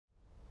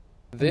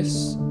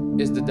This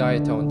is the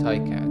Diatone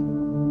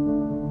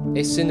Taycan,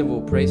 a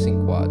Cinewhoop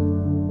racing quad.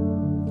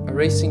 A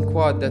racing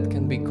quad that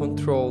can be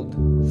controlled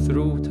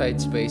through tight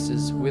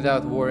spaces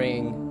without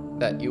worrying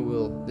that you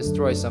will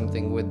destroy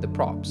something with the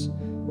props,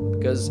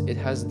 because it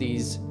has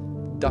these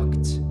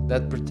ducts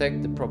that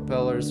protect the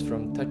propellers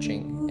from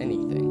touching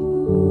anything.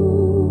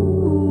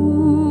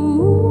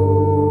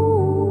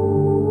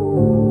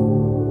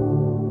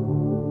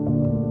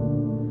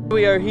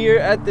 We are here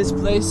at this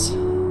place.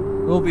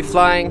 We'll be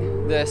flying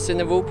the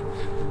Cinewhoop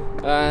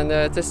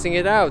and testing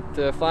it out,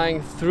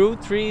 flying through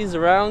trees,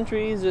 around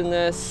trees, and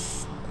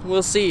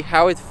we'll see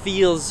how it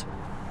feels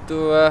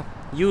to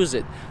use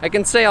it. I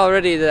can say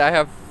already that I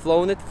have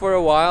flown it for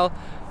a while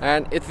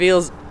and it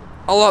feels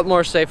a lot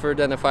more safer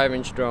than a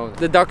 5-inch drone.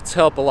 The ducts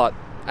help a lot.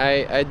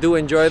 I do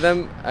enjoy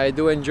them. I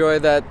do enjoy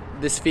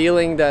this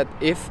feeling that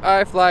if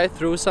I fly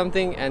through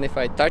something and if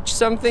I touch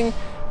something,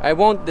 I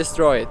won't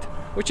destroy it,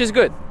 which is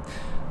good.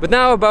 But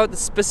now about the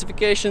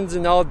specifications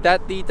and all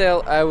that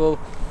detail, I will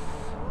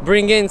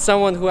bring in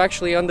someone who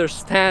actually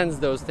understands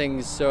those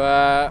things. So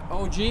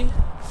OG.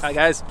 Hi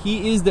guys.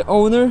 He is the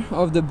owner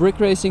of the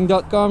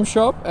brickracing.com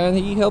shop and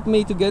he helped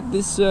me to get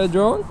this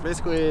drone.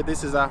 Basically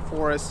this is a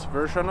 4S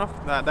version of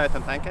the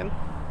Diatone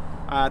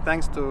Taycan.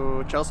 Thanks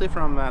to Chelsea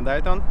from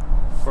Diatone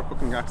for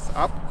hooking us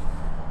up.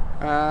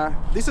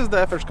 This is the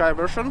FSky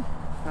version.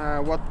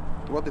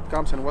 What it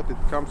comes and what it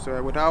comes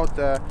without.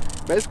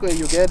 Basically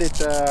you get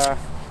it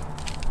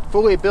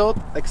fully built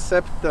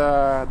except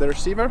the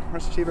receiver.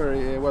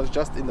 Receiver was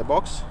just in the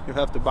box. You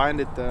have to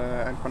bind it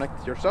and connect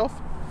it yourself.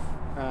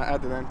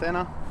 Add an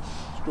antenna,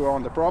 screw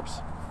on the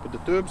props, put the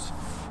tubes,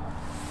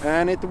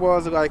 and it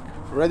was like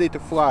ready to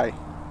fly.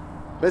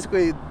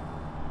 Basically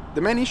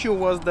the main issue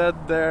was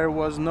that there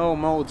was no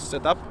mode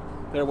set up.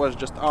 There was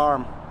just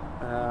ARM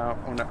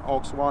on the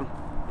aux1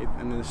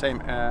 in the same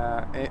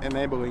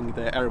enabling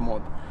the air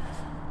mode.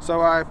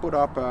 So I put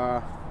up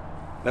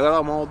the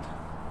level mode,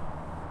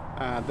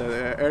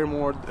 the air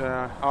mode,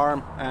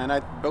 ARM, and I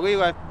believe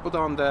I put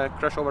on the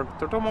crash over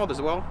turtle mode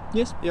as well.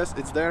 Yes,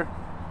 it's there.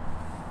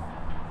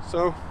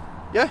 So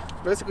yeah,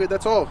 basically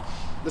that's all.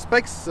 The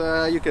specs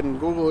you can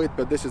Google it,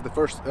 but this is the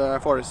first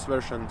 4S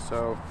version,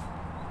 so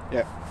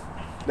yeah,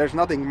 there's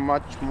nothing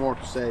much more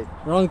to say.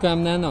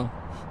 Runcam Nano.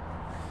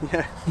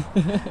 Yeah,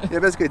 yeah.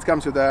 Basically it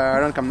comes with the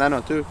Runcam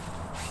Nano too,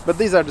 but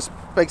these are the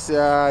specs.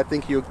 I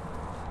think you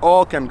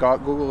all can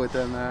Google it,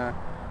 and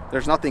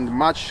there's nothing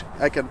much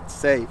I can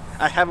say.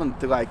 I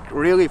haven't like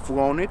really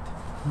flown it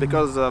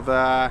because of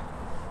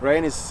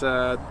rain is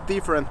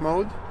different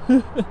mode.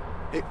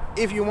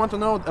 If you want to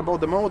know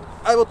about the mode,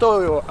 I will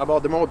tell you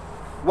about the mode.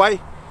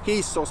 Why he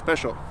is so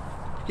special.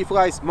 He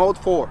flies mode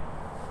 4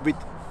 with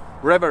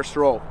reverse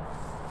roll.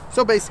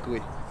 So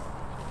basically,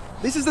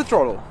 this is the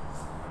throttle,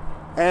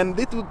 and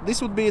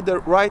this would be the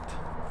right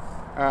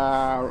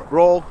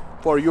roll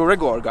for you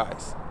regular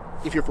guys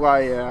if you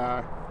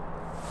fly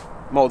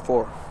mode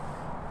 4.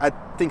 I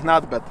think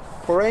not, but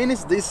for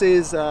Rainis this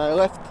is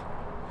left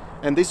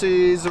and this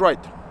is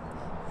right.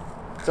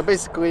 So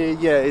basically,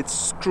 yeah, it's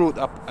screwed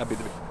up a bit.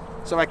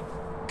 So I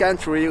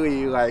can't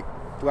really like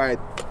fly it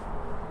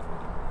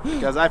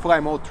because I fly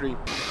mode 3.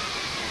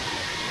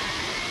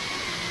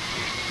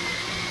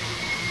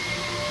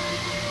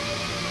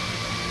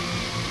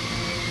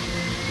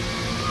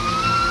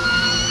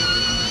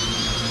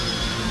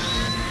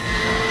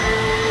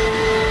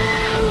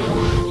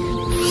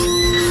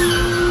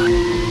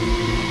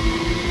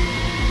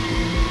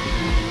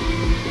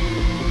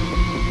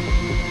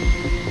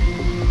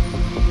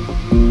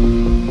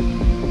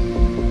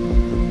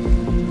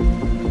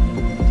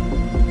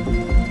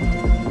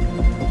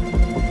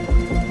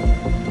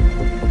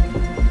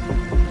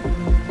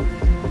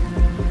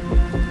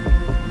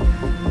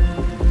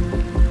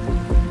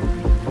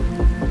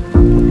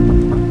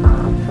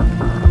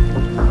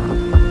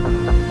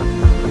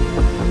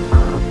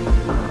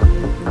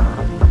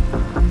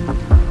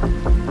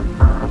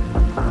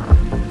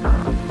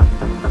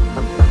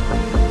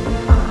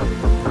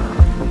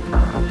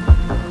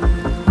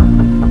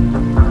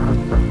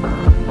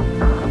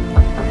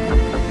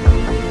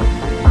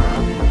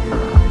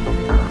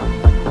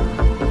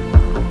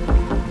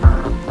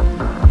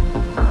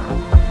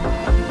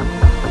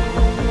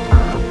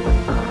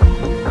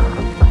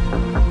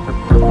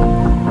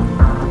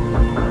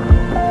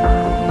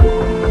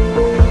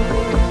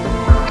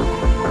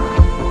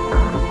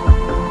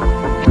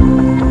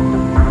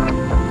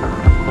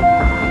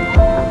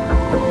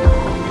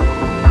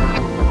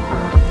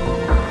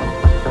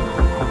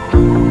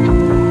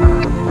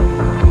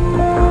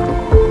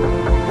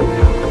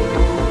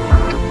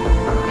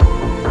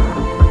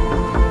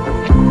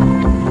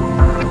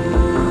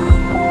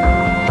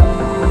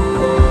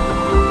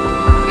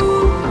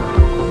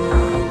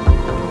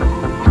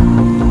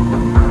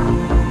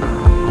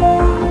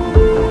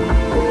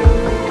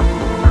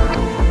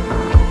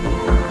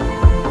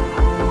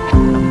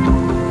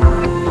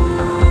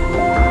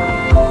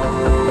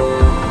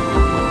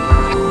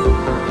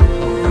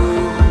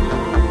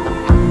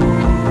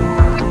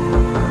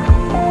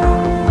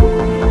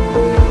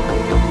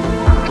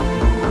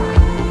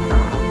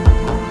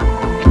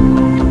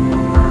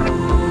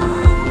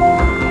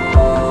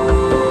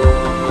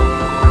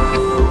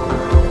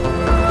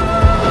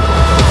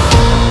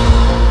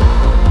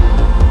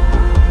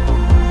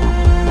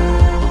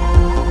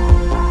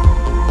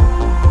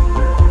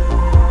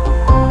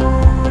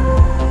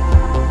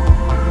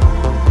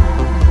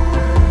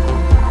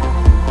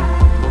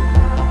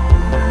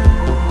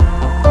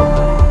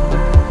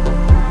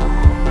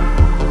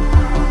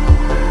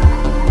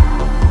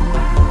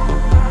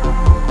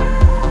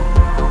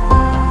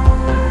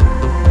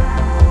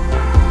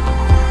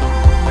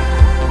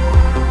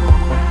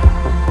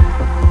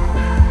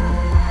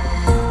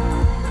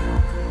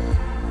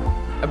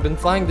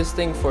 flying this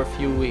thing for a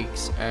few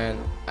weeks, and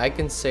I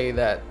can say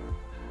that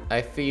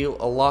I feel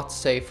a lot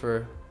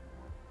safer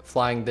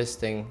flying this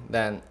thing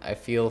than I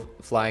feel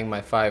flying my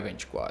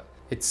 5-inch quad.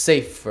 It's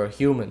safe for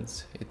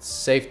humans, it's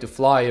safe to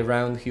fly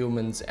around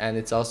humans, and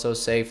it's also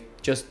safe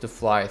just to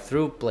fly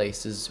through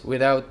places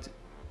without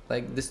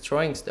like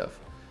destroying stuff.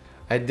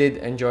 I did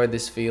enjoy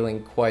this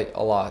feeling quite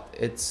a lot.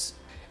 It's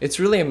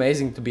really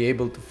amazing to be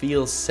able to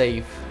feel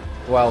safe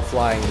while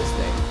flying this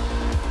thing.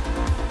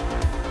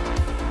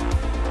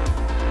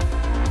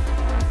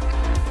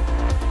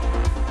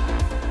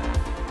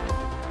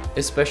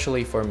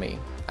 Especially for me.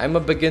 I'm a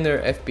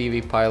beginner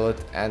FPV pilot,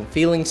 and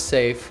feeling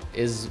safe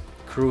is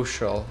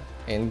crucial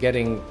in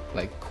getting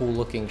like cool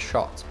looking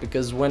shots,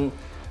 because when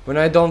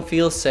I don't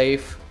feel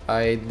safe,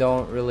 I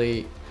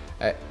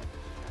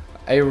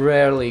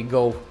rarely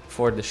go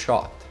for the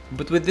shot.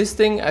 But with this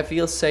thing I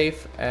feel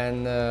safe,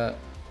 and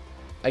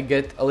I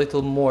get a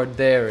little more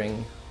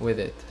daring with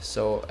it,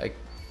 so I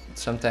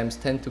sometimes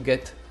tend to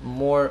get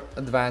more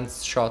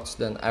advanced shots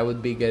than I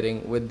would be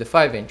getting with the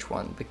 5-inch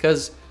one,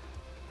 because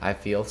I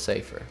feel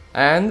safer.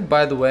 And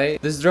by the way,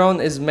 this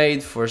drone is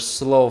made for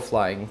slow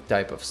flying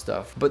type of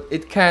stuff, but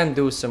it can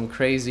do some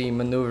crazy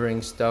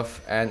maneuvering stuff,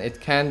 and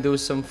it can do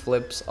some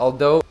flips,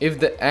 although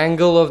if the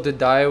angle of the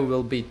dial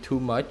will be too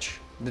much,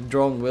 the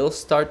drone will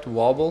start to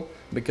wobble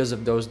because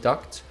of those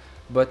ducts.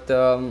 But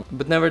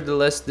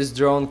nevertheless, this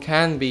drone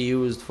can be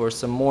used for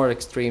some more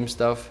extreme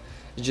stuff.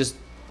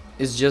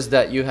 It's just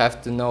that you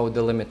have to know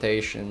the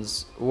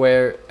limitations,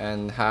 where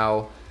and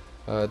how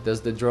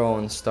does the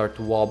drone start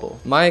to wobble.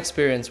 My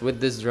experience with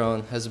this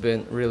drone has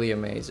been really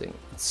amazing.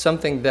 It's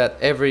something that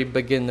every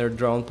beginner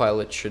drone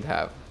pilot should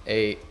have,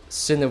 a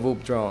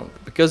Cinewhoop drone.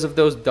 Because of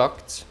those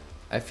ducts,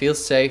 I feel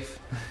safe.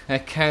 I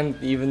can't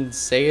even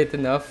say it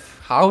enough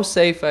how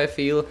safe I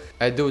feel.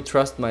 I do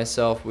trust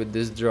myself with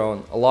this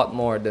drone a lot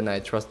more than I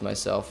trust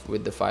myself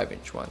with the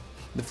 5-inch one.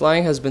 The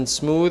flying has been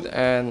smooth,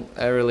 and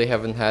I really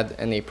haven't had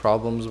any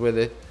problems with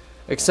it.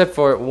 Except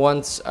for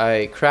once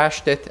I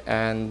crashed it,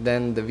 and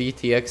then the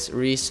VTX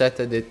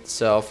resetted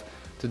itself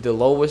to the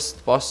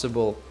lowest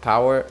possible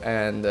power,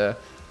 and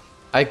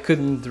I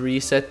couldn't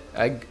reset.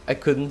 I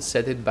couldn't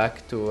set it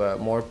back to a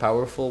more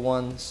powerful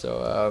one,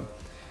 so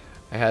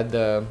I had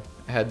to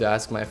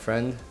ask my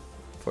friend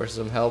for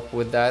some help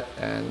with that,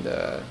 and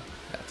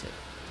that's it.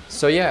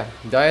 So yeah,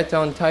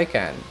 Diatone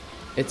Taycan.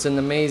 It's an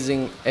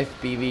amazing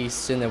FPV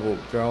Cinewhoop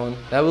drone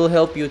that will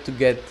help you to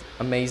get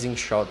amazing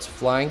shots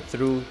flying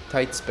through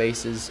tight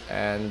spaces,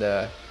 and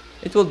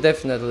it will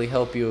definitely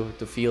help you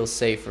to feel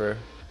safer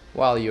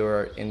while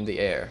you're in the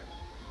air.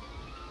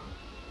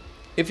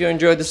 If you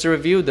enjoyed this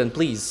review, then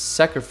please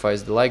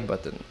sacrifice the like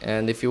button,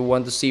 and if you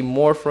want to see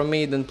more from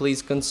me, then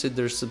please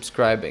consider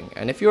subscribing,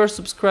 and if you are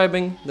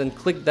subscribing, then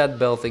click that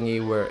bell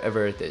thingy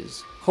wherever it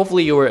is.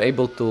 Hopefully you were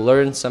able to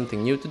learn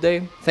something new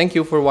today. Thank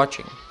you for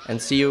watching, and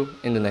see you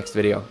in the next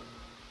video.